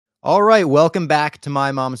All right, welcome back to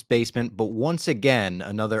My Mom's Basement, but once again,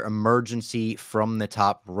 another emergency from the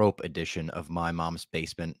top rope edition of My Mom's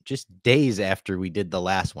Basement, just days after we did the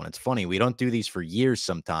last one. It's funny, we don't do these for years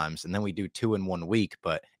sometimes, and then we do 2 in 1 week,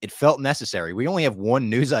 but it felt necessary. We only have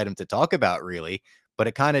one news item to talk about, really, but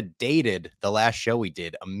it kind of dated the last show we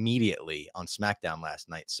did immediately on SmackDown last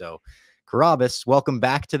night. So, Carrabis, welcome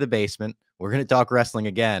back to the basement. We're going to talk wrestling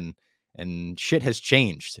again, and shit has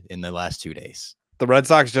changed in the last 2 days. The Red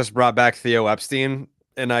Sox just brought back Theo Epstein,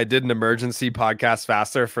 and I did an emergency podcast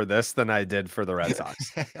faster for this than I did for the Red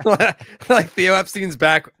Sox. Like Theo Epstein's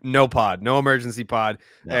back, no emergency pod.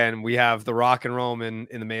 No. And we have The Rock and Roman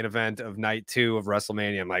in the main event of night 2 of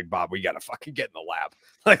WrestleMania. I'm like, Bob, we got to fucking get in the lab.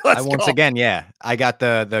 Like, let's once again, yeah, I got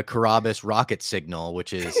the Carrabis rocket signal,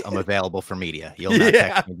 which is I'm available for media. You'll not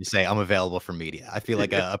text me to say I'm available for media. I feel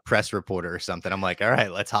like a press reporter or something. I'm like, all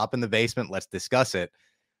right, let's hop in the basement. Let's discuss it.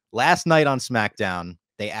 Last night on SmackDown,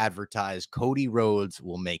 they advertised Cody Rhodes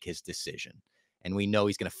will make his decision. And we know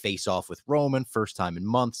he's going to face off with Roman, first time in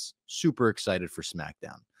months. Super excited for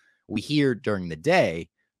SmackDown. We hear during the day,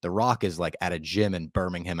 The Rock is like at a gym in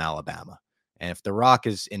Birmingham, Alabama. And if The Rock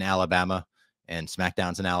is in Alabama and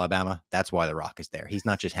SmackDown's in Alabama, that's why The Rock is there. He's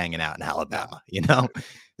not just hanging out in Alabama, you know?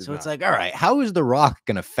 So it's like, all right, how is The Rock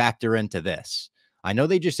going to factor into this? I know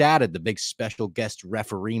they just added the big special guest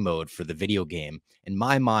referee mode for the video game, and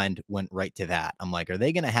my mind went right to that. I'm like, are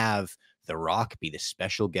they going to have The Rock be the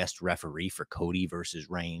special guest referee for Cody versus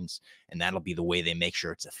Reigns? And that'll be the way they make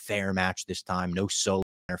sure it's a fair match this time, no solo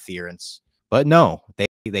interference. But no,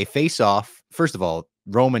 they face off. First of all,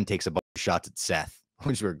 Roman takes a bunch of shots at Seth,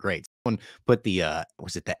 which were great. Someone put the,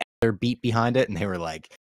 was it the other beat behind it? And they were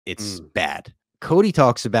like, it's bad. Cody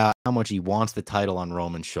talks about how much he wants the title on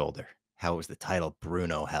Roman's shoulder. How was the title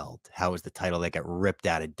Bruno held? How was the title that got ripped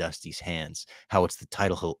out of Dusty's hands? How it's the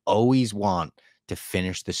title he'll always want to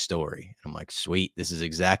finish the story. And I'm like, sweet, this is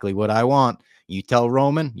exactly what I want. You tell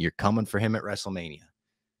Roman you're coming for him at WrestleMania. He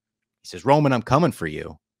says, Roman, I'm coming for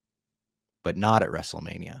you, but not at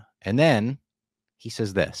WrestleMania. And then he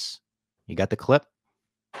says this. You got the clip?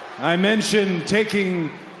 I mentioned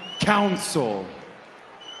taking counsel.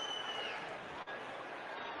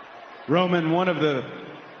 Roman, one of the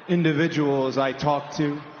individuals I talk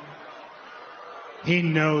to, he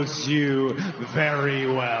knows you very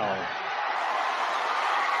well.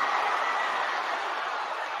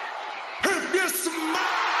 If you smile.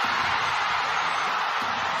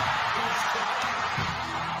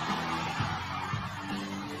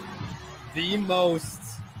 The most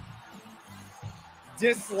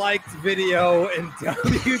disliked video in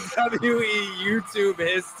WWE YouTube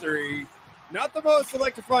history. Not the most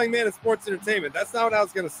electrifying man in sports entertainment. That's not what I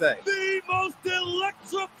was going to say. The most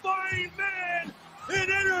electrifying man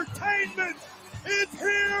in entertainment is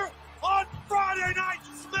here on Friday Night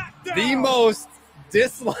SmackDown. The most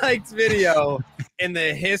disliked video in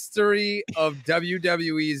the history of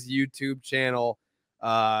WWE's YouTube channel.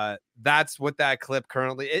 That's what that clip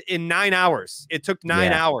currently, in 9 hours. It took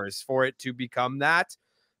 9 hours for it to become that.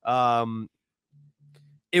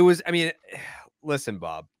 It was, I mean, listen,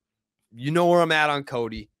 Bob. You know where I'm at on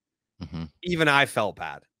Cody. Even I felt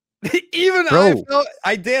bad.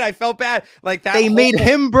 I felt bad. Like that. They made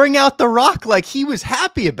him bring out The Rock like he was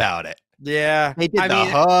happy about it. Yeah. They did the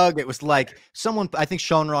hug. It was like someone, I think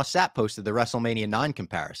Sean Ross Sapp posted the WrestleMania 9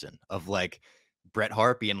 comparison of like Bret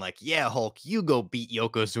Hart being like, yeah, Hulk, you go beat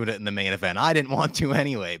Yokozuna in the main event. I didn't want to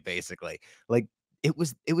anyway, basically. Like it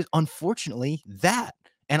was unfortunately that.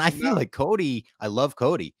 And I feel like Cody, I love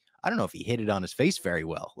Cody. I don't know if he hit it on his face very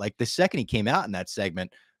well. Like the second he came out in that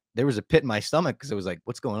segment, there was a pit in my stomach because it was like,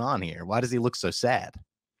 what's going on here? Why does he look so sad?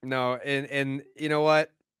 No, and you know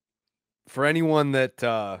what? For anyone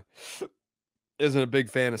that isn't a big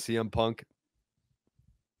fan of CM Punk,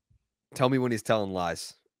 tell me when he's telling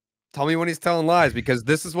lies. Tell me when he's telling lies, because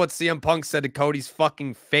this is what CM Punk said to Cody's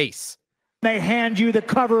fucking face. They hand you the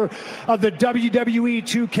cover of the WWE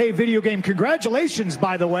 2K video game. Congratulations,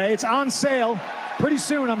 by the way. It's on sale pretty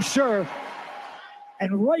soon, I'm sure.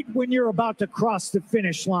 And right when you're about to cross the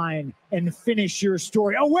finish line and finish your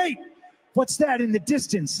story. Oh, wait, what's that in the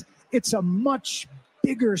distance? It's a much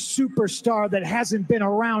bigger superstar that hasn't been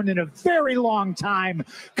around in a very long time,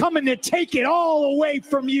 coming to take it all away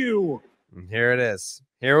from you. And here it is.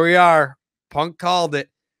 Here we are. Punk called it.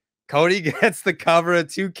 Cody gets the cover of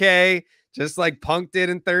 2K, just like Punk did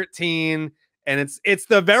in 13. And it's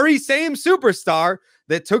the very same superstar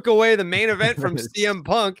that took away the main event from CM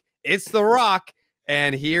Punk. It's The Rock.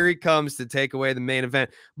 And here he comes to take away the main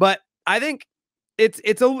event. But I think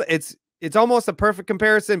it's almost a perfect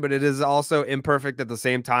comparison, but it is also imperfect at the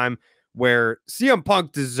same time, where CM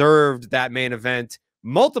Punk deserved that main event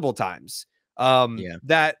multiple times. Yeah.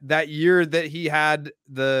 That year that he had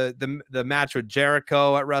the match with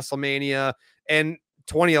Jericho at WrestleMania, and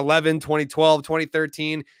 2011, 2012,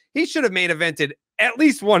 2013, he should have main evented at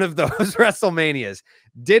least one of those WrestleManias.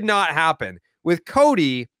 Did not happen. With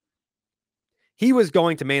Cody, he was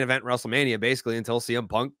going to main event WrestleMania basically until CM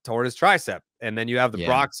Punk tore his tricep. And then you have the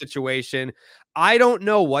Brock situation. I don't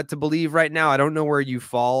know what to believe right now. I don't know where you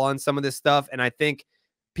fall on some of this stuff. And I think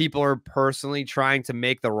people are personally trying to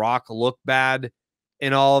make The Rock look bad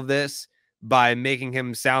in all of this by making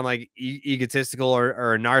him sound like egotistical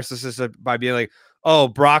or a narcissist by being like, oh,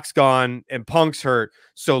 Brock's gone and Punk's hurt,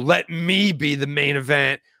 so let me be the main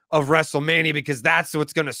event of WrestleMania because that's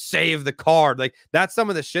what's going to save the card. Like, that's some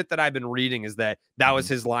of the shit that I've been reading, is that was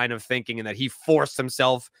his line of thinking, and that he forced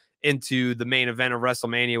himself into the main event of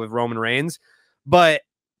WrestleMania with Roman Reigns. But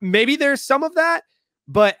maybe there's some of that.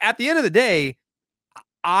 But at the end of the day,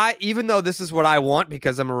 even though this is what I want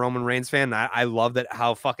because I'm a Roman Reigns fan, I love that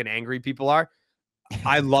how fucking angry people are.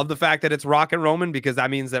 I love the fact that it's Rock and Roman, because that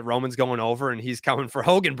means that Roman's going over and he's coming for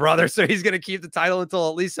Hogan, brother. So he's going to keep the title until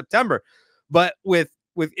at least September. But with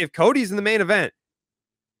if Cody's in the main event,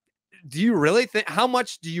 how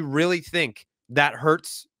much do you really think that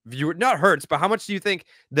hurts viewer? Not hurts, but how much do you think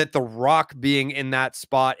that The Rock being in that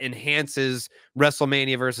spot enhances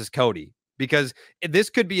WrestleMania versus Cody? Because this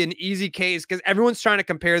could be an easy case, because everyone's trying to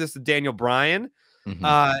compare this to Daniel Bryan.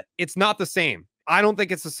 It's not the same. I don't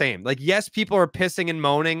think it's the same. Like, yes, people are pissing and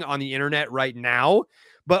moaning on the internet right now,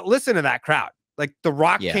 but listen to that crowd. Like, The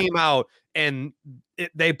Rock came out and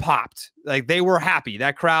they popped. Like, they were happy.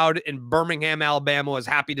 That crowd in Birmingham, Alabama was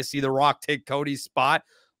happy to see The Rock take Cody's spot.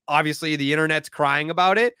 Obviously, the internet's crying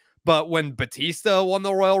about it. But when Batista won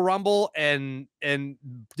the Royal Rumble and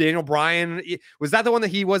Daniel Bryan, was that the one that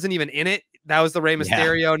he wasn't even in it? That was the Rey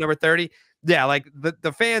Mysterio, number 30. Yeah, like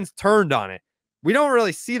the fans turned on it. We don't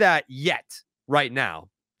really see that yet right now.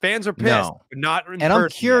 Fans are pissed, but not in And I'm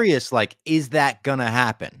person curious, like, is that going to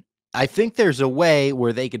happen? I think there's a way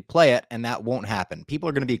where they could play it and that won't happen. People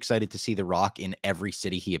are going to be excited to see The Rock in every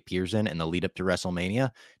city he appears in the lead up to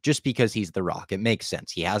WrestleMania, just because he's The Rock. It makes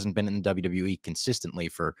sense. He hasn't been in the WWE consistently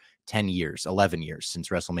for 10 years, 11 years since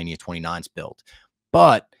WrestleMania 29's built.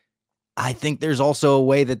 But I think there's also a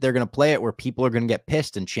way that they're going to play it where people are going to get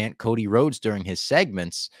pissed and chant Cody Rhodes during his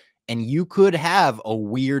segments. And you could have a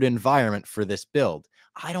weird environment for this build.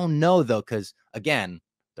 I don't know, though, because, again,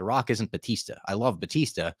 The Rock isn't Batista. I love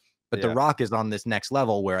Batista, but The Rock is on this next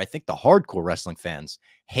level where I think the hardcore wrestling fans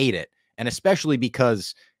hate it. And especially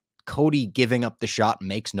because Cody giving up the shot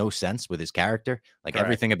makes no sense with his character. Like,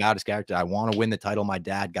 everything about his character, I want to win the title. My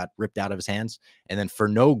dad got ripped out of his hands. And then for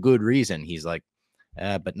no good reason, he's like,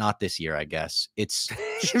 but not this year, I guess. It's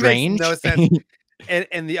strange. no sense.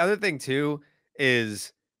 And the other thing, too,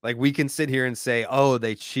 is, like, we can sit here and say, oh,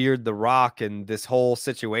 they cheered The Rock and this whole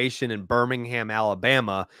situation in Birmingham,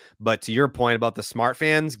 Alabama. But to your point about the smart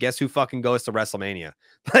fans, guess who fucking goes to WrestleMania?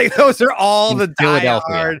 Like, those are all the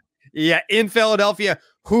diehard. Yeah, in Philadelphia,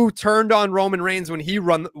 who turned on Roman Reigns when he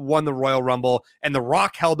won the Royal Rumble, and The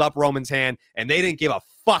Rock held up Roman's hand, and they didn't give a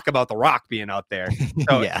fuck about The Rock being out there.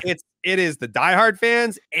 So it is the diehard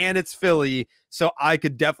fans, and it's Philly. So I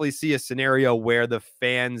could definitely see a scenario where the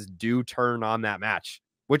fans do turn on that match,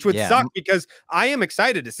 which would suck, because I am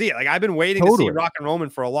excited to see it. Like, I've been waiting to see Rock and Roman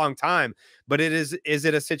for a long time, but is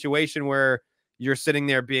it a situation where you're sitting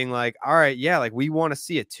there being like, all right, yeah, like, we want to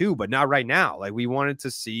see it too, but not right now. Like, we wanted to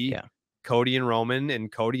see Cody and Roman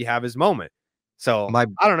and Cody have his moment. So I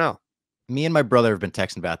don't know. Me and my brother have been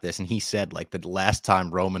texting about this, and he said, like, the last time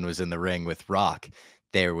Roman was in the ring with Rock,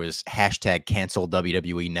 there was #cancel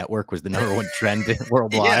WWE Network was the #1 trend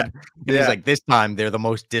worldwide. It was like, this time they're the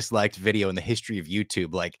most disliked video in the history of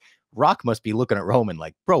YouTube. Like, Rock must be looking at Roman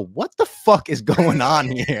like, bro, what the fuck is going on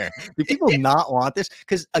here? Do people not want this?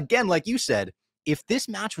 Because, again, like you said, if this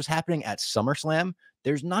match was happening at SummerSlam,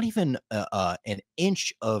 there's not even an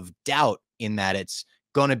inch of doubt in that it's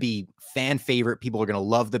going to be fan favorite. People are going to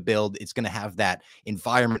love the build. It's going to have that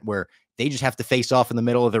environment where they just have to face off in the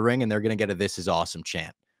middle of the ring and they're going to get a "This is awesome"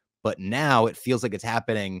 chant. But now it feels like it's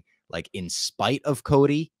happening like in spite of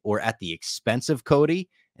Cody or at the expense of Cody.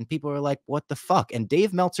 And people are like, what the fuck? And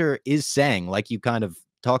Dave Meltzer is saying, like you kind of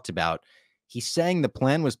talked about, he's saying the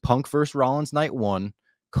plan was Punk versus Rollins night 1,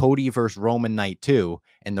 Cody versus Roman night 2,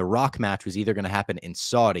 and the Rock match was either going to happen in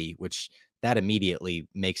Saudi, which that immediately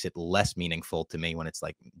makes it less meaningful to me when it's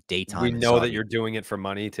like daytime. We know that you're doing it for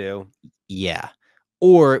money too. Yeah.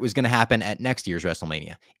 Or it was going to happen at next year's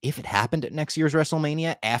WrestleMania. If it happened at next year's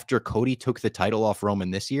WrestleMania after Cody took the title off Roman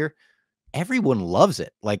this year, everyone loves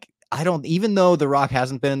it. Like, I don't, even though The Rock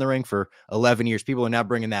hasn't been in the ring for 11 years, people are now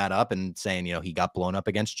bringing that up and saying, he got blown up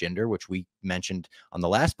against Jinder, which we mentioned on the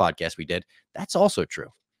last podcast we did. That's also true.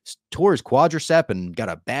 Tore his quadricep and got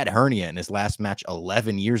a bad hernia in his last match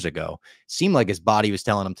 11 years ago. Seemed like his body was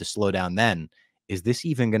telling him to slow down then. Is this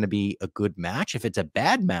even going to be a good match? If it's a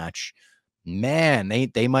bad match, man,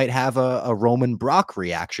 they might have a Roman Brock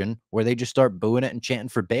reaction where they just start booing it and chanting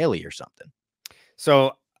for Bailey or something.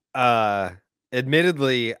 So,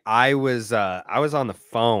 admittedly, I was on the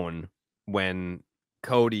phone when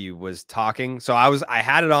Cody was talking. So I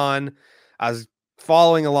had it on. I was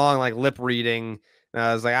following along, like lip reading. And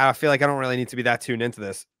I was like, I feel like I don't really need to be that tuned into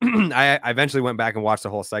this. I eventually went back and watched the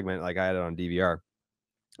whole segment. Like I had it on DVR,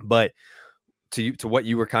 but to what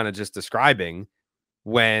you were kind of just describing,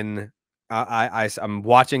 when I'm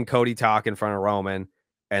watching Cody talk in front of Roman,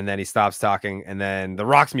 and then he stops talking, and then The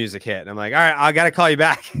Rock's music hit, and I'm like, all right, I got to call you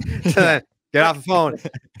back. So then get off the phone.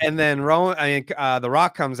 And then The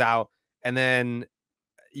Rock comes out, and then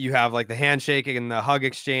you have like the handshaking and the hug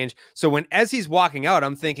exchange. So as he's walking out,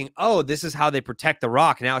 I'm thinking, oh, this is how they protect The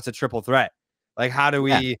Rock. Now it's a triple threat. Like, how do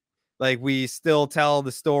we, we still tell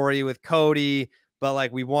the story with Cody, but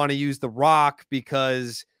like we want to use The Rock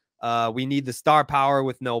because we need the star power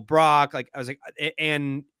with no Brock. Like I was like,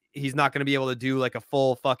 and he's not going to be able to do like a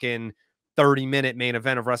full fucking 30-minute main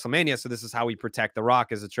event of WrestleMania. So this is how we protect The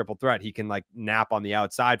Rock as a triple threat. He can like nap on the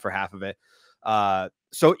outside for half of it.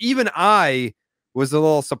 So even I was a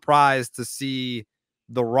little surprised to see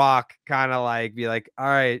The Rock kind of like be like, all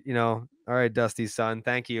right, all right, Dusty's son,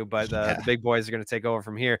 thank you. But the big boys are going to take over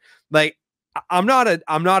from here. Like, I'm not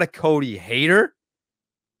a Cody hater,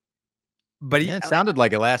 but it sounded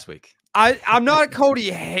like it last week. I'm not a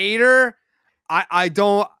Cody hater. I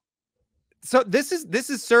don't. So this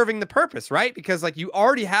is serving the purpose, right? Because like you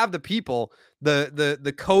already have the people,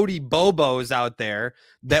 the Cody Bobos out there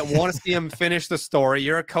that want to see him finish the story.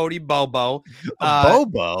 You're a Cody Bobo.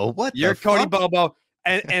 Bobo? What? You're Cody Bobo.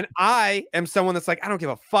 And I am someone that's like, I don't give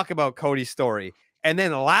a fuck about Cody's story. And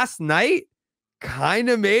then last night kind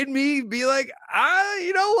of made me be like,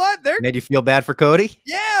 you know what? They're made you feel bad for Cody?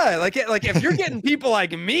 Yeah. Like if you're getting people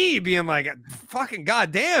like me being like, fucking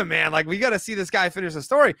goddamn, man, like we got to see this guy finish the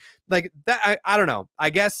story like that. I don't know. I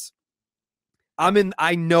guess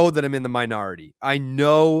I know that I'm in the minority. I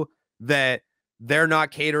know that they're not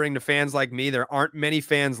catering to fans like me. There aren't many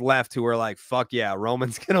fans left who are like, fuck yeah,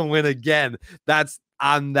 Roman's going to win again.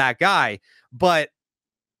 I'm that guy. But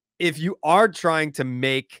if you are trying to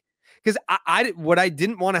make, because what I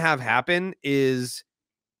didn't want to have happen is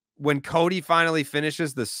when Cody finally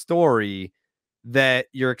finishes the story that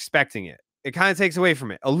you're expecting it. It kind of takes away from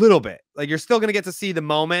it a little bit. Like you're still going to get to see the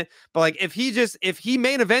moment, but like if he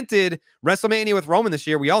main evented WrestleMania with Roman this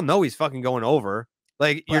year, we all know he's fucking going over.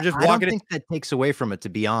 Like you're just walking. I don't think that takes away from it, to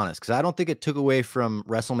be honest, because I don't think it took away from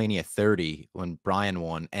WrestleMania 30 when Bryan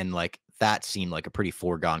won, and like that seemed like a pretty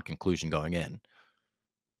foregone conclusion going in.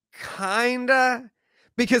 Kinda,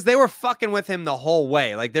 because they were fucking with him the whole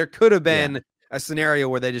way. Like there could have been a scenario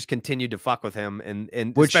where they just continued to fuck with him,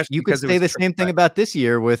 and which you could say the same thing about this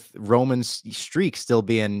year with Roman's streak still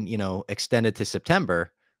being extended to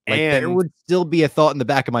September. Like there would still be a thought in the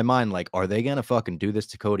back of my mind, like, are they gonna fucking do this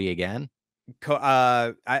to Cody again?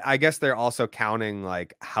 I guess they're also counting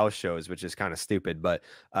like house shows, which is kind of stupid. But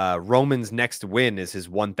Roman's next win is his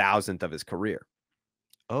 1000th of his career.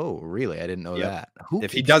 Oh, really? I didn't know that. Who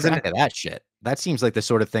if he doesn't track of that shit? That seems like the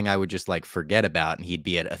sort of thing I would just like forget about, and he'd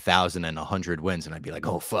be at 1,100 wins, and I'd be like,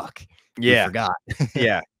 oh fuck, yeah, forgot.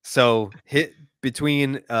 Yeah. So hit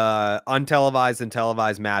between untelevised and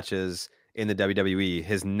televised matches in the WWE,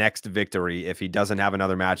 his next victory, if he doesn't have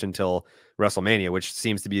another match until WrestleMania, which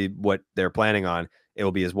seems to be what they're planning on, it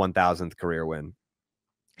will be his 1000th career win.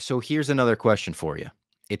 So here's another question for you.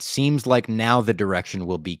 It seems like now the direction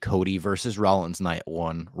will be Cody versus Rollins night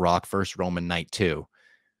 1, Rock versus Roman night 2.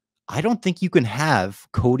 I don't think you can have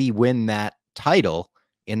Cody win that title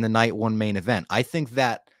in the night 1 main event. I think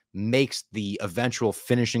that makes the eventual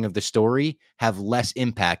finishing of the story have less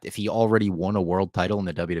impact if he already won a world title in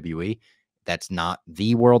the WWE. That's not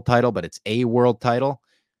the world title, but it's a world title.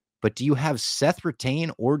 But do you have Seth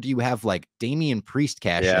retain, or do you have like Damian Priest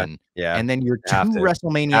cash in? Yeah. And then your two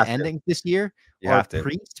WrestleMania endings this year are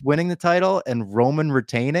Priest winning the title and Roman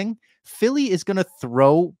retaining. Philly is going to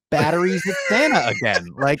throw batteries at Santa again.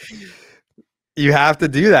 Like, you have to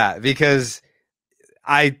do that, because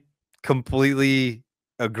I completely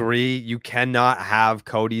agree. You cannot have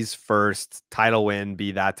Cody's first title win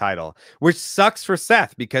be that title, which sucks for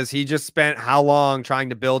Seth, because he just spent how long trying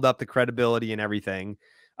to build up the credibility and everything.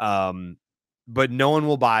 But no one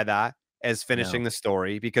will buy that. as finishing the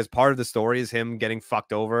story, because part of the story is him getting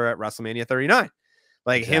fucked over at WrestleMania 39.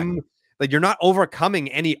 Like him, like you're not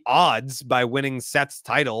overcoming any odds by winning Seth's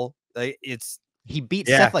title. Like he beat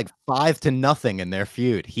Seth like 5-0 in their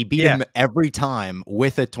feud. He beat him every time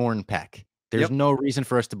with a torn pec. There's no reason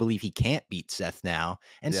for us to believe he can't beat Seth now.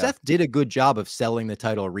 And Seth did a good job of selling the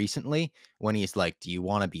title recently when he's like, do you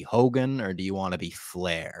want to be Hogan or do you want to be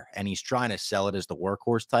Flair? And he's trying to sell it as the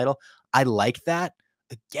workhorse title. I like that.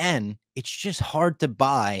 Again, it's just hard to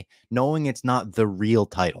buy knowing it's not the real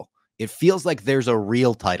title. It feels like there's a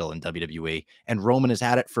real title in WWE and Roman has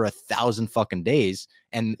had it for 1,000 fucking days.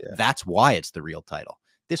 And that's why it's the real title.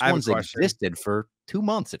 This one's existed for 2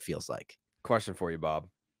 months. It feels like. Question for you, Bob.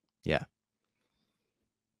 Yeah.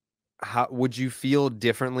 How would you feel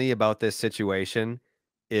differently about this situation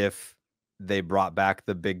if they brought back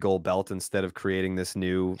the big gold belt instead of creating this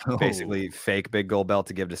new, basically fake big gold belt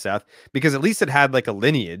to give to Seth? Because at least it had like a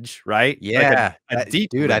lineage, right? Yeah, like a deep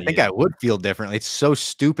dude. lineage. I think I would feel differently. It's so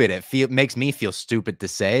stupid. It makes me feel stupid to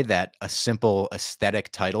say that a simple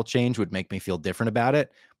aesthetic title change would make me feel different about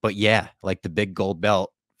it. But yeah, like the big gold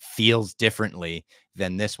belt feels differently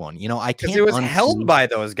than this one. You know, I can't. It was held by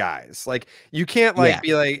those guys. Like you can't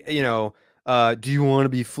be like, you know, do you want to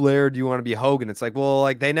be Flair? Do you want to be Hogan? It's like, well,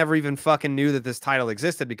 like they never even fucking knew that this title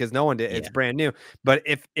existed because no one did. It's brand new. But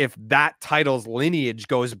if that title's lineage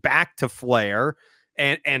goes back to Flair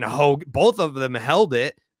and Hogan, both of them held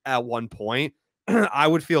it at one point, I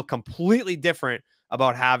would feel completely different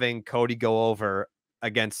about having Cody go over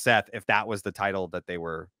against Seth if that was the title that they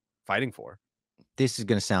were fighting for. This is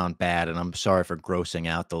going to sound bad, and I'm sorry for grossing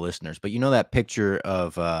out the listeners, but you know that picture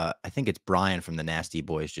of, I think it's Brian from the Nasty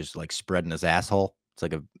Boys just like spreading his asshole? It's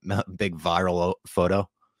like a big viral photo.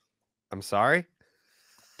 I'm sorry?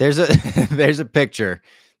 There's a picture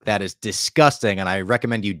that is disgusting, and I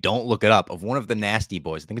recommend you don't look it up, of one of the Nasty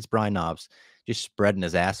Boys. I think it's Brian Knobs just spreading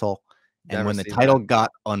his asshole. And when the title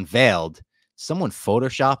got unveiled, someone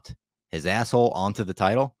photoshopped his asshole onto the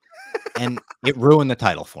title. And it ruined the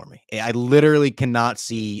title for me. I literally cannot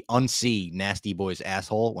unsee Nasty Boy's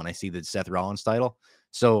asshole when I see the Seth Rollins title.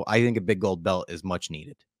 So I think a big gold belt is much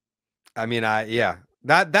needed. I mean,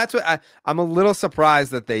 that's what I'm a little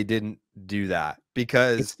surprised that they didn't do that,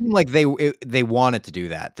 because it seemed like they wanted to do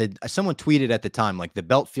that. Someone tweeted at the time, like, the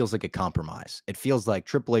belt feels like a compromise. It feels like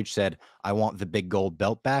Triple H said, I want the big gold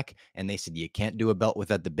belt back. And they said, you can't do a belt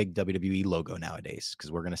without the big WWE logo nowadays,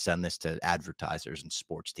 because we're going to send this to advertisers and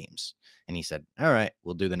sports teams. And he said, all right,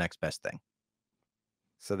 we'll do the next best thing.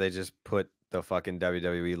 So they just put the fucking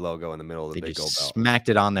WWE logo in the middle of the big gold belt. Smacked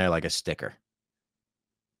it on there like a sticker.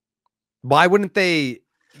 Why wouldn't they?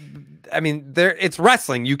 I mean, it's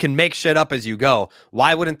wrestling. You can make shit up as you go.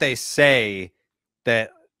 Why wouldn't they say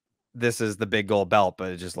that this is the big gold belt,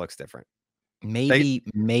 but it just looks different? Maybe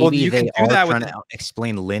they are trying to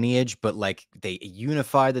explain lineage, but like they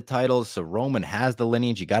unify the titles. So Roman has the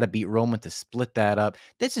lineage. You got to beat Roman to split that up.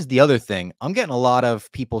 This is the other thing. I'm getting a lot of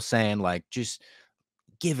people saying, like, just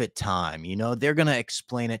give it time. You know, they're going to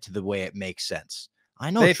explain it to the way it makes sense. I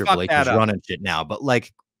know Triple H is running shit now, but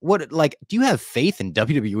like, do you have faith in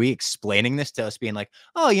WWE explaining this to us, being like,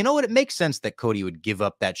 oh, you know what? It makes sense that Cody would give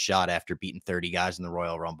up that shot after beating 30 guys in the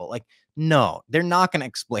Royal Rumble. Like, no, they're not going to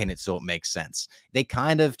explain it so it makes sense. They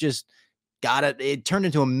kind of just got it. It turned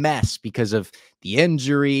into a mess because of the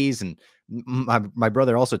injuries. And my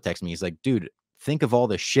brother also texted me. He's like, dude, think of all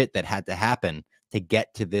the shit that had to happen to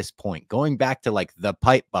get to this point. Going back to like the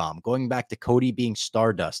pipe bomb, going back to Cody being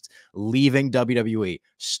Stardust, leaving WWE,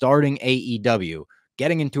 starting AEW,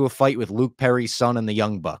 getting into a fight with Luke Perry's son and the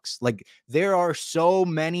Young Bucks. Like, there are so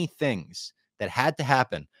many things that had to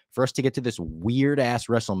happen for us to get to this weird ass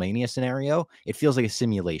WrestleMania scenario. It feels like a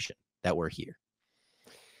simulation that we're here.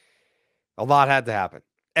 A lot had to happen.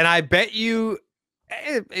 And I bet you,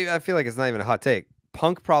 I feel like it's not even a hot take.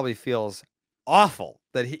 Punk probably feels awful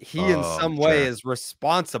that he in some way is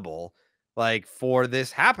responsible, like, for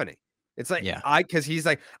this happening. It's like, because he's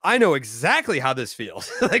like, I know exactly how this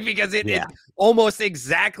feels. Like, because it's almost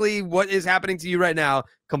exactly what is happening to you right now.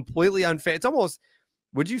 Completely unfair. It's almost,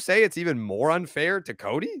 would you say it's even more unfair to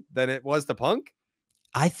Cody than it was to Punk?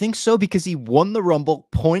 I think so, because he won the Rumble,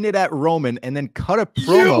 pointed at Roman, and then cut a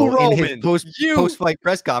promo in his post-fight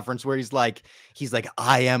press conference where he's like,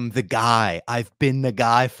 I am the guy. I've been the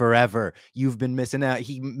guy forever. You've been missing out.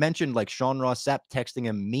 He mentioned like Sean Ross Sapp texting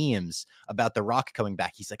him memes about The Rock coming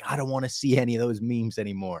back. He's like, I don't want to see any of those memes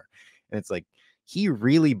anymore. And it's like, he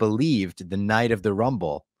really believed the night of the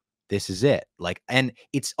Rumble, this is it. Like, and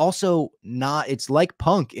it's also not, it's like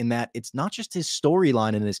Punk in that it's not just his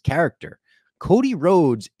storyline and his character. Cody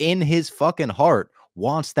Rhodes in his fucking heart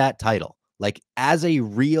wants that title. Like, as a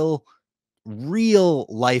real real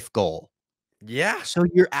life goal. Yeah. So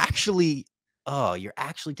you're actually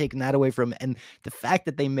taking that away from him. And the fact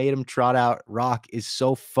that they made him trot out Rock is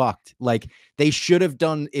so fucked. Like, they should have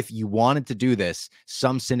done, if you wanted to do this,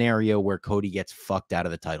 some scenario where Cody gets fucked out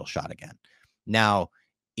of the title shot again. Now,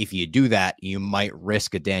 if you do that, you might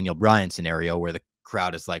risk a Daniel Bryan scenario where the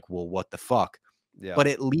crowd is like, well, what the fuck? Yeah. But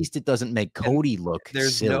at least it doesn't make Cody look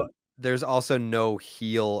silly. There's also no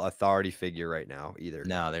heel authority figure right now either.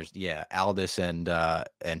 No, there's Aldis and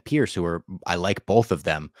Pierce, who are, I like both of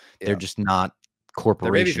them. Yeah. They're just not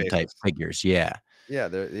corporation type figures. Yeah. Yeah,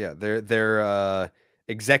 they're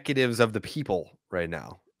executives of the people right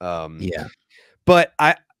now. Yeah. But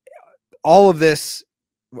all of this,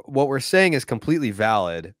 what we're saying is completely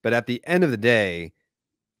valid, but at the end of the day,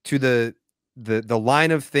 to the line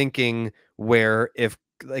of thinking where if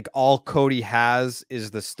like all Cody has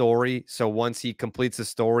is the story, so once he completes the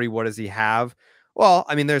story, what does he have? Well,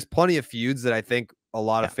 I mean, there's plenty of feuds that I think a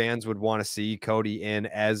lot of fans would want to see Cody in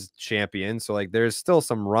as champion. So like there's still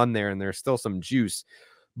some run there and there's still some juice.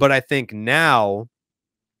 But I think now,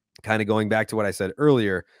 kind of going back to what I said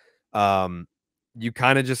earlier, you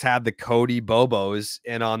kind of just had the Cody Bobos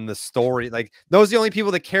in on the story. Like, those are the only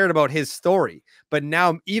people that cared about his story. But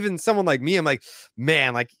now even someone like me, I'm like,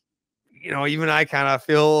 man, like, you know, even I kind of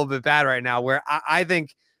feel a little bit bad right now, where I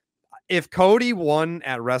think if Cody won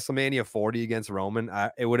at WrestleMania 40 against Roman,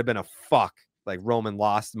 it would have been a like Roman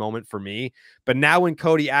lost moment for me. But now when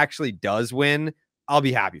Cody actually does win, I'll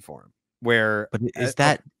be happy for him. But is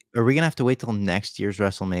that, are we going to have to wait till next year's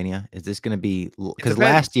WrestleMania? Is this going to be, because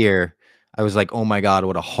last year I was like, oh my God,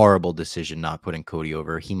 what a horrible decision not putting Cody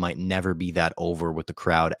over. He might never be that over with the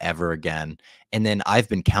crowd ever again. And then I've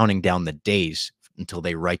been counting down the days until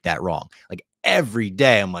they right that wrong. Like, every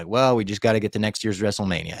day I'm like, well, we just got to get to next year's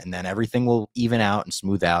WrestleMania, and then everything will even out and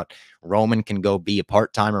smooth out. Roman can go be a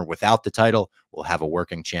part-timer without the title. We'll have a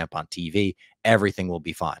working champ on TV. Everything will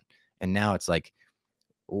be fine. And now it's like,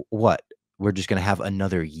 what? We're just going to have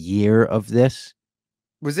another year of this?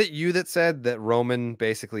 Was it you that said that Roman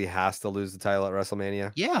basically has to lose the title at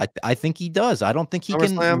WrestleMania? Yeah, I think he does. I don't think he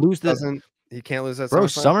can lose he can't lose that. Bro,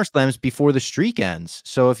 SummerSlam's before the streak ends.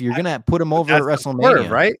 So if you're going to put him over at WrestleMania,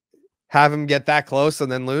 right? Have him get that close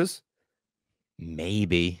and then lose?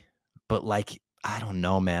 Maybe. But like, I don't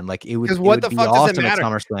know, man. Like, it would be fuck awesome at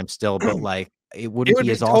SummerSlam still, but like, it wouldn't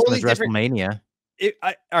be as awesome as WrestleMania.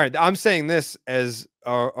 All right, I'm saying this as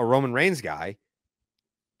a Roman Reigns guy.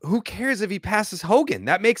 Who cares if he passes Hogan?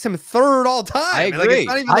 That makes him third all time. I agree. Like, it's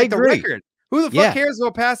not even like the record. Who the fuck cares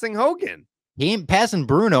about passing Hogan? He ain't passing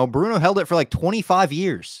Bruno. Bruno held it for like 25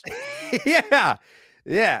 years.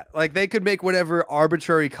 Yeah. Like, they could make whatever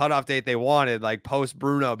arbitrary cutoff date they wanted, like post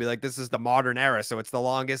Bruno, be like, this is the modern era, so it's the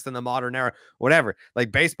longest in the modern era, whatever.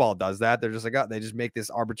 Like, baseball does that. They're just like, oh, they just make this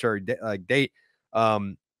arbitrary date.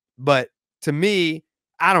 But to me,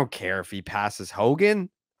 I don't care if he passes Hogan.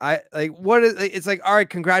 It's like, all right,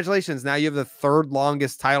 congratulations. Now you have the third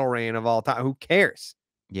longest title reign of all time. Who cares?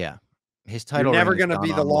 Yeah. His title never going to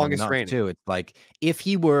be the longest reign too. It's like, if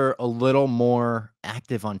he were a little more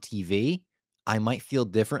active on TV, I might feel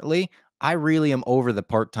differently. I really am over the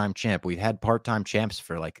part-time champ. We've had part-time champs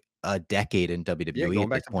for like a decade in WWE at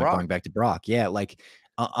this point, going back to Brock. Yeah, like,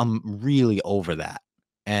 I'm really over that.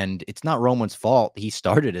 And it's not Roman's fault. He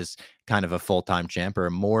started as kind of a full-time champ, or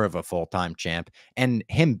more of a full-time champ. And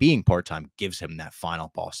him being part-time gives him that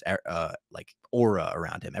final boss like aura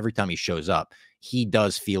around him. Every time he shows up, he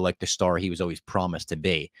does feel like the star he was always promised to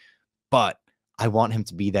be. But I want him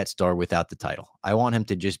to be that star without the title. I want him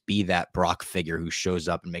to just be that Brock figure who shows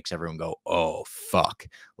up and makes everyone go, oh, fuck.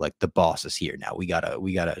 Like, the boss is here now. We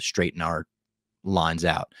gotta straighten our lines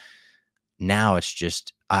out. Now it's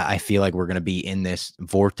just, I feel like we're going to be in this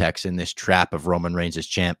vortex, in this trap of Roman Reigns as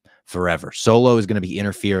champ forever. Solo is going to be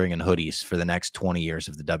interfering in hoodies for the next 20 years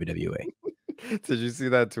of the WWE. Did you see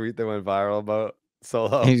that tweet that went viral about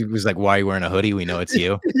Solo? He was like, why are you wearing a hoodie? We know it's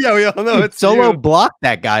you. Yeah, we all know it's Solo you. Blocked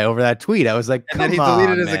that guy over that tweet. I was like, come on, and then he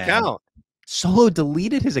deleted his account. Solo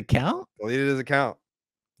deleted his account? Deleted his account.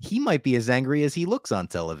 He might be as angry as he looks on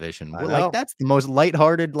television. Like, that's the most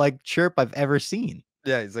lighthearted, like, chirp I've ever seen.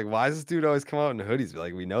 Yeah, he's like, why does this dude always come out in hoodies?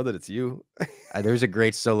 Like, we know that it's you. There's a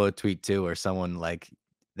great Solo tweet too, where someone, like,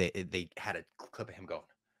 they had a clip of him going,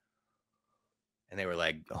 and they were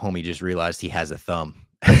like, homie just realized he has a thumb.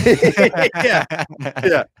 yeah.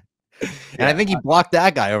 And I think he blocked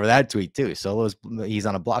that guy over that tweet too. He's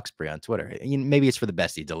on a block spree on Twitter. Maybe it's for the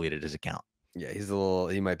best he deleted his account. Yeah,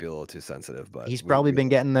 he might be a little too sensitive, but he's probably been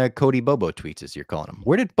getting the Cody Bobo tweets, as you're calling him.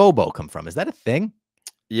 Where did Bobo come from? Is that a thing?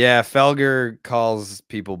 Yeah, Felger calls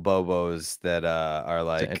people Bobos that are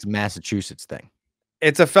like, it's a Massachusetts thing.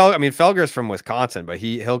 It's a Felger. I mean, Felger's from Wisconsin, but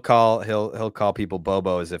he'll call people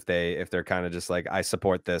bobos if they're kind of just like, I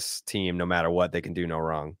support this team no matter what, they can do no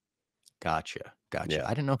wrong. Gotcha. Yeah. I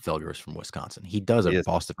didn't know Felger was from Wisconsin. He does a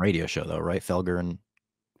Boston radio show though, right? Felger and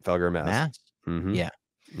Mass. Mm-hmm. Yeah.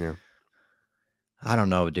 Yeah. I don't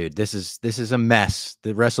know, dude. This is a mess.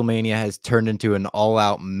 The WrestleMania has turned into an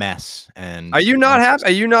all-out mess. And are you not happy?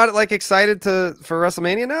 Are you not like excited for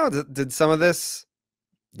WrestleMania now? Did some of this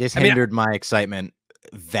hindered my excitement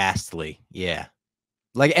vastly? Yeah.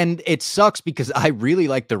 Like, and it sucks because I really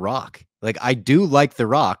like The Rock. Like, I do like The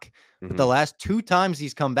Rock, but the last 2 times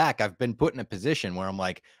he's come back, I've been put in a position where I'm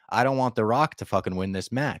like, I don't want The Rock to fucking win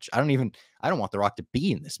this match. I don't want The Rock to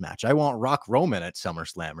be in this match. I want Rock Roman at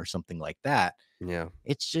SummerSlam or something like that. Yeah.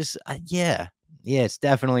 It's just, it's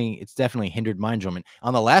definitely hindered my enjoyment.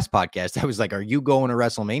 On the last podcast, I was like, are you going to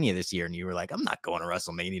WrestleMania this year? And you were like, I'm not going to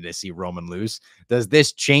WrestleMania to see Roman lose. Does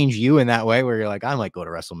this change you in that way where you're like, I might go to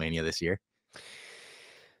WrestleMania this year?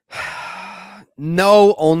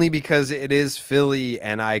 No, only because it is Philly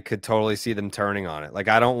and I could totally see them turning on it. Like,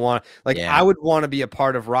 I don't want, I would want to be a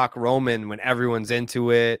part of Rock Roman when everyone's into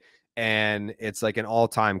it and it's like an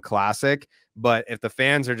all-time classic. But if the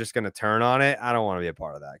fans are just going to turn on it, I don't want to be a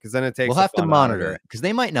part of that because then it takes. We'll have to monitor it because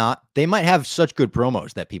they might not. They might have such good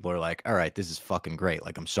promos that people are like, all right, this is fucking great.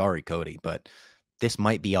 Like, I'm sorry, Cody, but this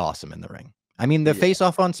might be awesome in the ring. I mean, the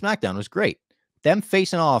face-off on SmackDown was great. Them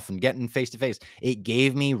facing off and getting face-to-face, it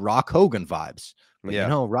gave me Rock Hogan vibes. But you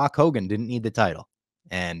know, Rock Hogan didn't need the title,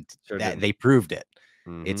 and they proved it.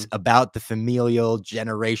 It's about the familial,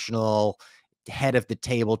 generational, head of the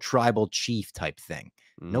table, tribal chief type thing.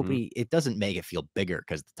 It doesn't make it feel bigger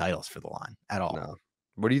because the title's for the line at all. No.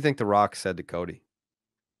 What do you think The Rock said to Cody?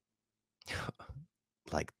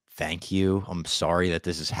 Like, thank you. I'm sorry that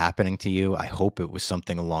this is happening to you. I hope it was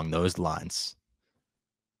something along those lines.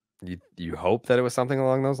 You hope that it was something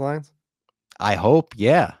along those lines? I hope,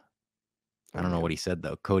 yeah. I don't know what he said,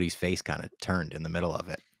 though. Cody's face kind of turned in the middle of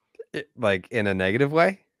it. Like, in a negative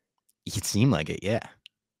way? It seemed like it, yeah.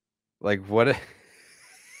 Like, what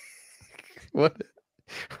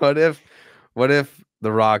if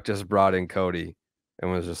The Rock just brought in Cody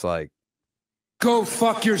and was just like, go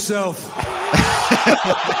fuck yourself.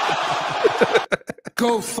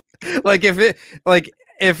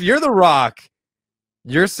 if you're The Rock,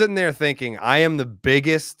 you're sitting there thinking, I am the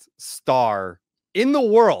biggest star in the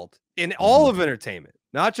world, in all of entertainment,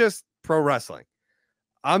 not just pro wrestling.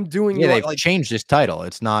 I'm doing they've changed this title.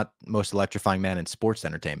 It's not most electrifying man in sports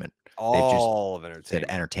entertainment. All of entertainment. Said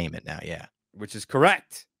entertainment now, yeah. Which is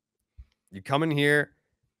correct. You come in here,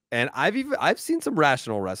 and I've seen some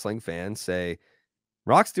rational wrestling fans say,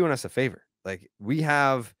 Rock's doing us a favor. Like, we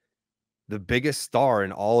have the biggest star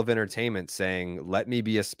in all of entertainment saying, let me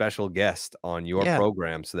be a special guest on your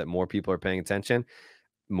program so that more people are paying attention,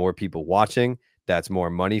 more people watching. That's more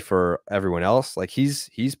money for everyone else. Like, he's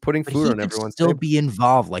putting food on everyone's table. Still be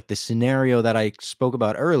involved, like the scenario that I spoke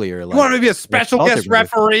about earlier. Like, you want to be a special guest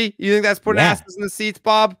referee? You think that's putting asses in the seats,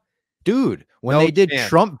 Bob? Dude, when they did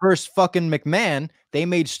Trump versus fucking McMahon, they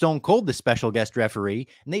made Stone Cold the special guest referee,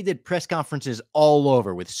 and they did press conferences all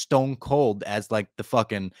over with Stone Cold as like the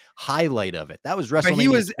fucking highlight of it. That was WrestleMania. But he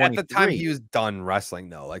was at the time he was done wrestling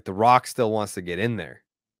though. Like, The Rock still wants to get in there.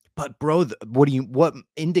 But bro, what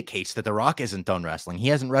indicates that The Rock isn't done wrestling? He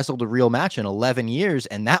hasn't wrestled a real match in 11 years,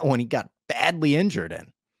 and that one he got badly injured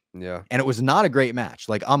in. Yeah, and it was not a great match.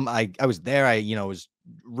 Like, I was there. I was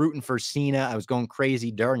rooting for Cena. I was going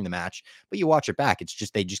crazy during the match, but you watch it back, it's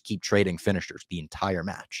just they just keep trading finishers the entire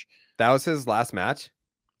match. That was his last match.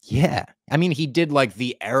 Yeah, I mean, he did like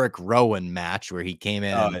the Eric Rowan match where he came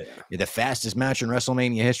in the fastest match in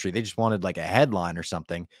WrestleMania history. They just wanted like a headline or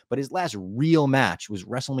something, but his last real match was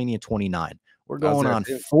WrestleMania 29. We're going on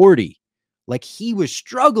 40. Like, he was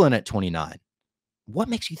struggling at 29. What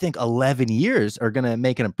makes you think 11 years are going to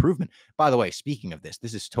make an improvement? By the way, speaking of this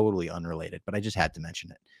is totally unrelated, but I just had to mention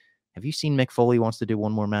it. Have you seen Mick Foley wants to do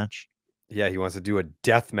one more match? Yeah, he wants to do a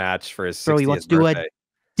death match for his 60th Bro, he wants to birthday. do a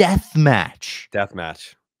death match. Death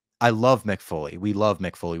match. I love Mick Foley. We love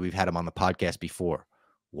Mick Foley. We've had him on the podcast before.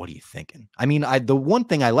 What are you thinking? I mean, the one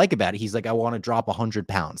thing I like about it, he's like, I want to drop 100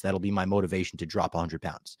 pounds. That'll be my motivation to drop 100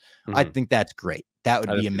 pounds. I think that's great. That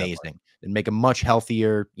would be amazing. And make him much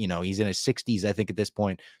healthier. He's in his 60s, I think, at this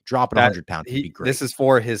point. Dropping 100 pounds would be great. This is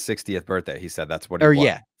for his 60th birthday. He said that's what he wants.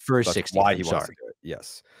 Yeah, for his 60th. Why he wants to do it.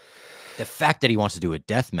 Yes. The fact that he wants to do a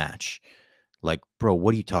death match, like, bro,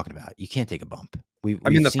 what are you talking about? You can't take a bump. We've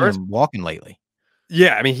seen him walking lately.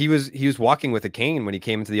 Yeah, I mean, he was walking with a cane when he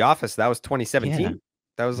came into the office. That was 2017. Yeah.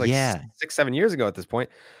 That was like 6-7 years ago at this point.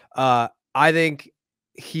 I think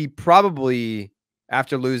he probably,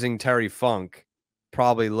 after losing Terry Funk,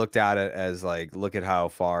 probably looked at it as like, look at how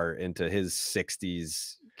far into his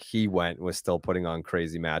 60s he went, was still putting on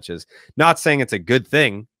crazy matches. Not saying it's a good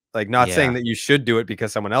thing, like not saying that you should do it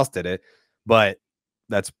because someone else did it, but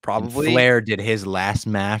that's probably and Flair did his last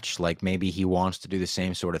match. Like maybe he wants to do the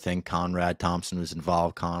same sort of thing. Conrad Thompson was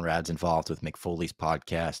involved. Conrad's involved with Mick Foley's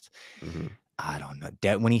podcast. I don't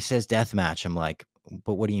know. When he says death match, I'm like,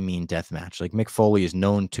 but what do you mean death match? Like Mick Foley is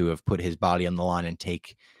known to have put his body on the line and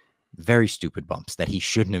take very stupid bumps that he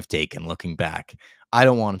shouldn't have taken looking back. I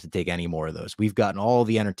don't want him to take any more of those. We've gotten all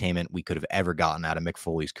the entertainment we could have ever gotten out of Mick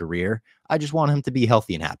Foley's career. I just want him to be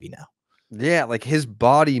healthy and happy now. Yeah, like his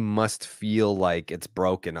body must feel like it's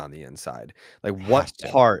broken on the inside. Like what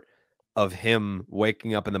part of him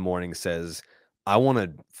waking up in the morning says, I want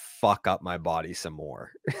to fuck up my body some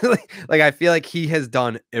more? like I feel like he has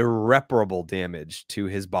done irreparable damage to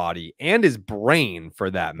his body and his brain for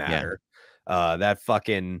that matter.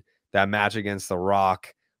 That match against The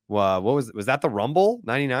Rock. What was that the Rumble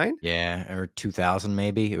 99? Yeah, or 2000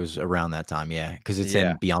 maybe. It was around that time, yeah, because it's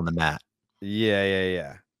in Beyond the Mat.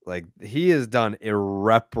 Yeah. Like he has done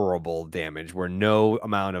irreparable damage where no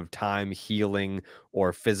amount of time healing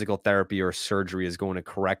or physical therapy or surgery is going to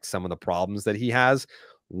correct some of the problems that he has.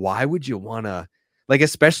 Why would you want to, like,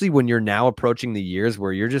 especially when you're now approaching the years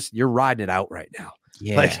where you're riding it out right now.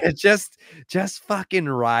 Yeah. Like just fucking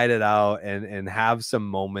ride it out and have some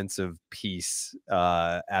moments of peace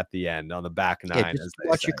at the end on the back nine. Just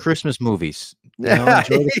watch your Christmas movies. You know,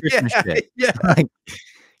 enjoy the Christmas shit. Yeah. Like,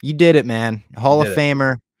 you did it, man. Hall of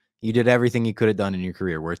Famer. You did everything you could have done in your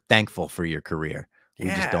career. We're thankful for your career. We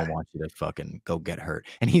just don't want you to fucking go get hurt.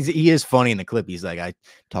 And he is funny in the clip. He's like, I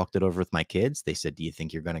talked it over with my kids. They said, do you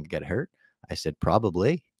think you're going to get hurt? I said,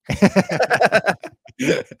 probably.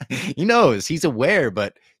 He knows, he's aware,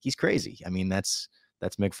 but he's crazy. I mean, that's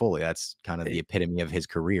Mick Foley. That's kind of the epitome of his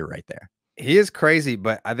career right there. He is crazy,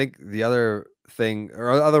 but I think the other thing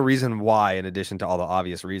or other reason why, in addition to all the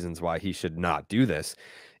obvious reasons why he should not do this,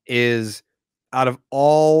 is out of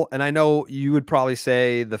all, and I know you would probably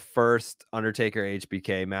say the first Undertaker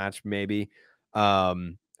HBK match, maybe,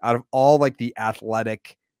 out of all like the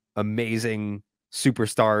athletic, amazing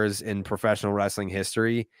superstars in professional wrestling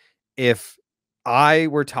history, if I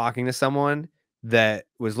were talking to someone that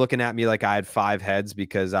was looking at me like I had 5 heads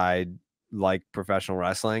because I like professional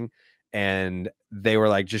wrestling, and they were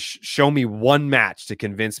like, just show me one match to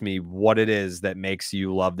convince me what it is that makes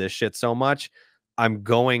you love this shit so much, I'm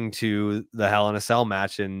going to the Hell in a Cell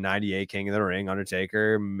match in 98, King of the Ring,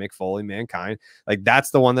 Undertaker, Mick Foley, Mankind. Like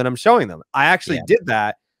that's the one that I'm showing them. I actually did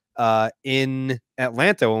that in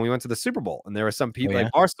Atlanta when we went to the Super Bowl, and there were some people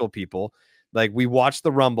like Barstool people, like we watched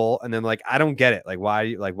the Rumble, and then like, I don't get it. Like, why do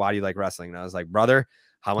you like wrestling? And I was like, brother,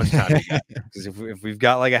 how much time do you got? Because if we've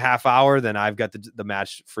got like a half hour, then I've got the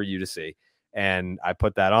match for you to see. And I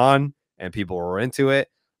put that on, and people were into it.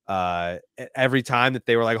 Every time that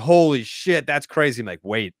they were like, holy shit, that's crazy. I'm like,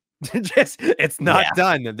 wait, it's not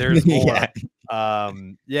done. There's more.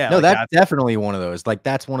 No, that's definitely one of those. Like,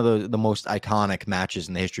 that's one of the most iconic matches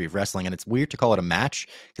in the history of wrestling. And it's weird to call it a match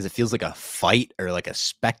because it feels like a fight or like a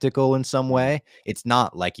spectacle in some way. It's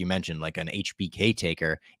not, like you mentioned, like an HBK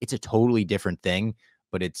taker. It's a totally different thing,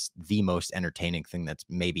 but it's the most entertaining thing that's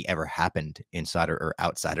maybe ever happened inside or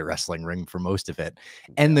outside a wrestling ring for most of it.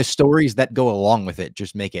 And the stories that go along with it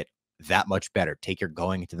just make it that much better. Taker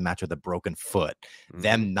going into the match with a broken foot,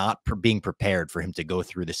 them not being prepared for him to go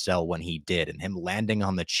through the cell when he did, and him landing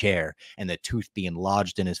on the chair and the tooth being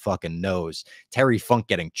lodged in his fucking nose. Terry Funk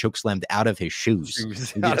getting chokeslammed out of his shoes.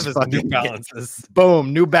 Out of his New Balances.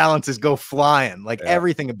 Boom, New Balances go flying. Like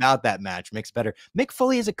everything about that match makes better. Mick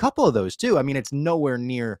Foley has a couple of those too. I mean, it's nowhere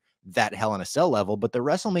near that Hell in a Cell level, but the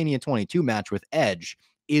WrestleMania 22 match with Edge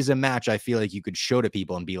is a match I feel like you could show to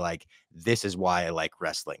people and be like, this is why I like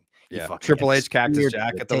wrestling. Triple H, Cactus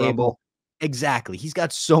Jack at the Rumble. Exactly. He's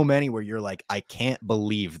got so many where you're like, I can't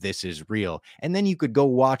believe this is real. And then you could go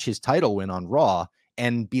watch his title win on Raw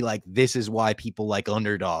and be like, this is why people like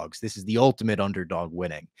underdogs. This is the ultimate underdog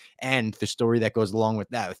winning. And the story that goes along with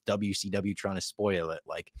that, with WCW trying to spoil it.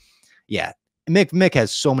 Like, yeah, Mick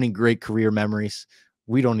has so many great career memories.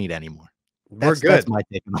 We don't need any more. We're good. That's my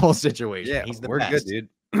take on the whole situation. Yeah, he's the we're best. good, dude.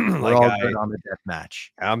 We're all good on the death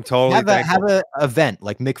match. I'm totally have an event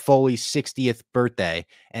like Mick Foley's 60th birthday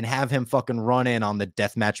and have him fucking run in on the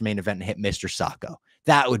death match main event and hit Mr. Sacco.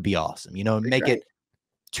 That would be awesome. You know, make it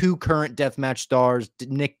 2 current death match stars,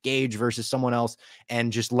 Nick Gage versus someone else,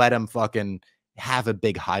 and just let him fucking have a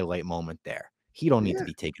big highlight moment there. He don't need to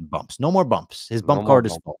be taking bumps. No more bumps. His bump card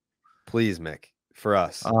is full. Please, Mick, for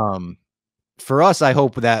us. For us, I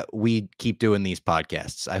hope that we keep doing these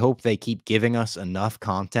podcasts. I hope they keep giving us enough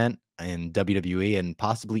content in WWE and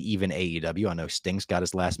possibly even AEW. I know Sting's got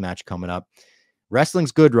his last match coming up.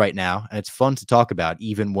 Wrestling's good right now, and it's fun to talk about,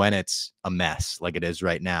 even when it's a mess like it is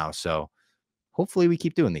right now. So hopefully we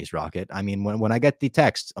keep doing these, Rocket. I mean, when I get the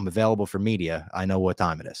text, I'm available for media, I know what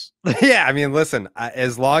time it is. Yeah, I mean, listen,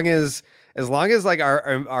 as long as like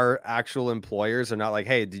our actual employers are not like,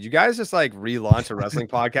 hey, did you guys just like relaunch a wrestling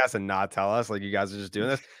podcast and not tell us like you guys are just doing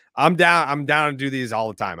this? I'm down to do these all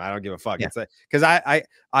the time. I don't give a fuck. Yeah. It's like, because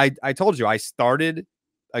I told you I started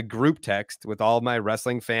a group text with all my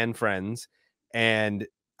wrestling fan friends, and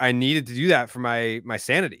I needed to do that for my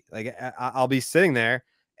sanity. Like I'll be sitting there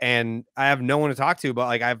and I have no one to talk to, but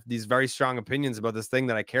like I have these very strong opinions about this thing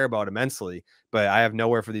that I care about immensely, but I have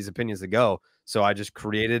nowhere for these opinions to go. So I just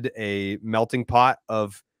created a melting pot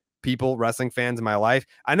of people, wrestling fans in my life.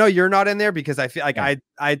 I know you're not in there because I feel like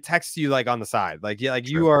I text you like on the side, like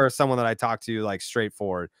you are someone that I talk to like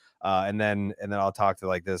straightforward. And then I'll talk to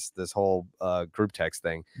like this whole group text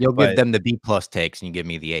thing. You'll give them the B+ takes and you give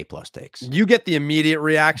me the A+ takes. You get the immediate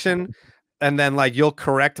reaction. And then like you'll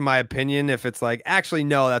correct my opinion if it's like, actually,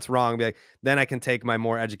 no, that's wrong. Be like, then I can take my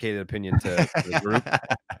more educated opinion to the group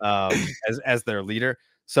as their leader.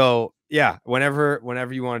 So yeah, whenever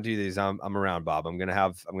you want to do these, I'm around, Bob. I'm gonna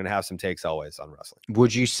have some takes always on wrestling.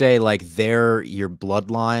 Would you say like they're your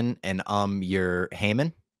bloodline and your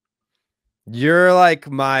Heyman? You're like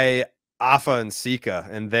my Afa and Sika,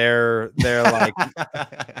 and they're like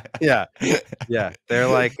yeah, they're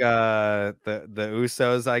like the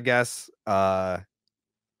Usos, I guess.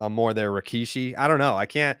 I'm more their Rikishi. I don't know. I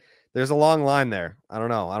can't. There's a long line there. I don't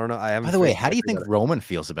know. I haven't. By the way, how do you think Roman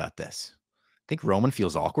feels about this? Think Roman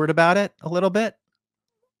feels awkward about it a little bit?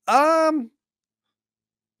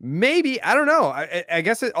 Maybe. I don't know. I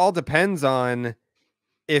guess it all depends on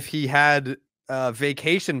if he had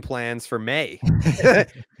vacation plans for May.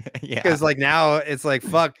 Yeah, because like now it's like,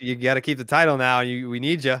 fuck, you got to keep the title now. We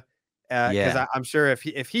need you. Because I'm sure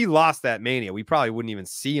if he lost that Mania, we probably wouldn't even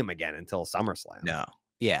see him again until SummerSlam. No.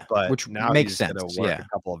 Yeah, but which now makes he's sense. Gonna work a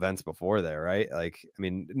couple events before there, right? Like, I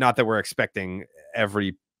mean, not that we're expecting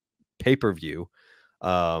every pay-per-view.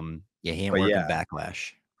 Yeah, he ain't working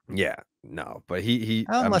Backlash. Yeah, no, but he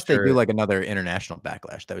unless they do like another international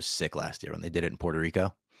Backlash. That was sick last year when they did it in Puerto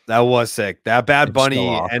Rico. That was sick. That Bad Bunny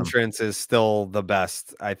awesome. entrance is still the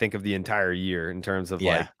best, I think, of the entire year in terms of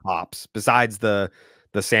like pops. Besides the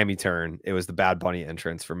Sammy turn, it was the Bad Bunny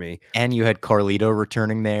entrance for me. And you had Carlito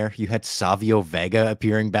returning there. You had Savio Vega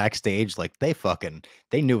appearing backstage. Like they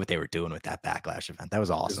knew what they were doing with that Backlash event. That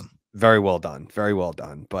was awesome. Very well done. Very well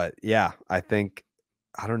done. But yeah, I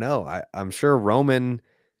don't know. I'm sure Roman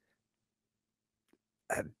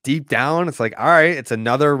deep down, it's like, all right, it's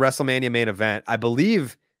another WrestleMania main event. I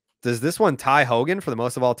believe, does this one tie Hogan for the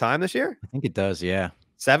most of all time this year? I think it does. Yeah.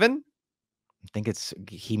 7? I think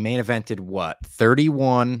he main evented what?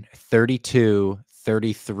 31, 32,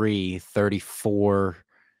 33, 34,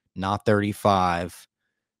 not 35,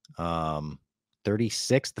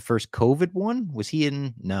 36. The first COVID one, was he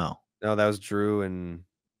in? No, that was Drew and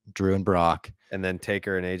Brock, and then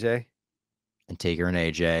Taker and AJ.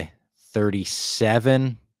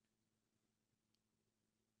 37.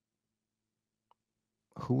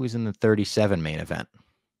 Who was in the 37 main event?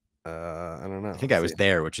 I don't know. I think I was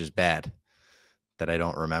there, which is bad that I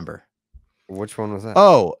don't remember. Which one was that?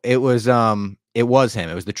 Oh, it was him. It was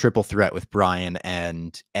the triple threat with Bryan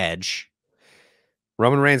and Edge.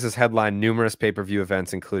 Roman Reigns has headlined numerous pay-per-view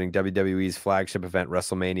events, including WWE's flagship event,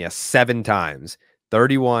 WrestleMania, 7 times.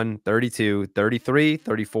 31, 32, 33,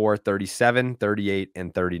 34, 37, 38,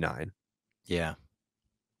 and 39. Yeah.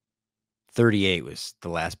 38 was the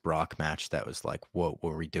last Brock match. That was like, what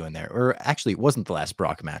were we doing there? Or actually, it wasn't the last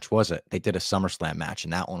Brock match, was it? They did a SummerSlam match,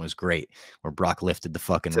 and that one was great, where Brock lifted the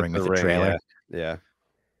fucking ring with the trailer. Yeah.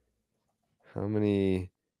 How many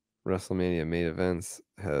WrestleMania main events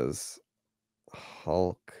has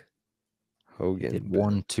Hulk Hogan did?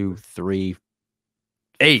 1, 2, 3,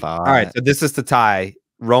 8. 5. All right, so this is to tie.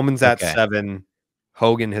 Roman's at 7.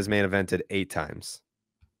 Hogan has main evented 8 times.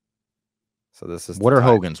 So this is what are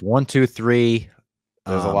Hogan's? 1, 2, 3.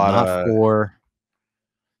 There's a lot of 4,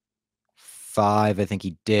 5. I think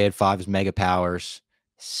he did. 5 is Mega Powers.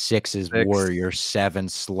 6 is Warrior. 7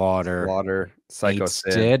 Slaughter. Psycho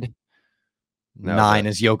Sid. 9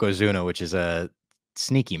 is Yokozuna, which is a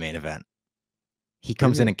sneaky main event. He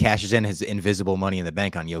comes in and cashes in his invisible Money in the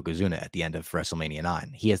Bank on Yokozuna at the end of WrestleMania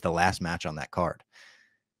 9. He has the last match on that card.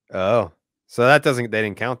 Oh, so they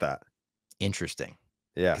didn't count that. Interesting.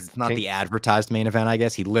 Yeah. It's not the advertised main event, I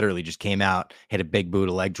guess. He literally just came out, hit a big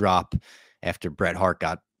Buddha leg drop after Bret Hart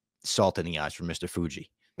got salt in the eyes from Mr.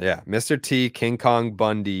 Fuji. Yeah. Mr. T, King Kong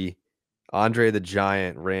Bundy, Andre the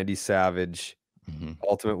Giant, Randy Savage, Mhm.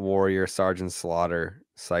 Ultimate Warrior, Sergeant Slaughter,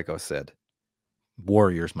 Psycho Sid.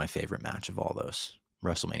 Warrior's my favorite match of all those.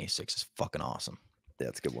 WrestleMania 6 is fucking awesome. Yeah,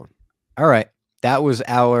 it's a good one. All right. That was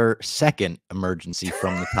our second emergency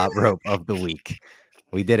from the top rope of the week.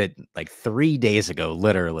 We did it like 3 days ago,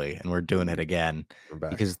 literally, and we're doing it again We're back.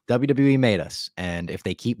 because WWE made us. And if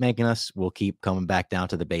they keep making us, we'll keep coming back down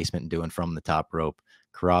to the basement and doing from the top rope.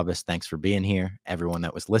 Carrabis, thanks for being here. Everyone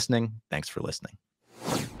that was listening, thanks for listening.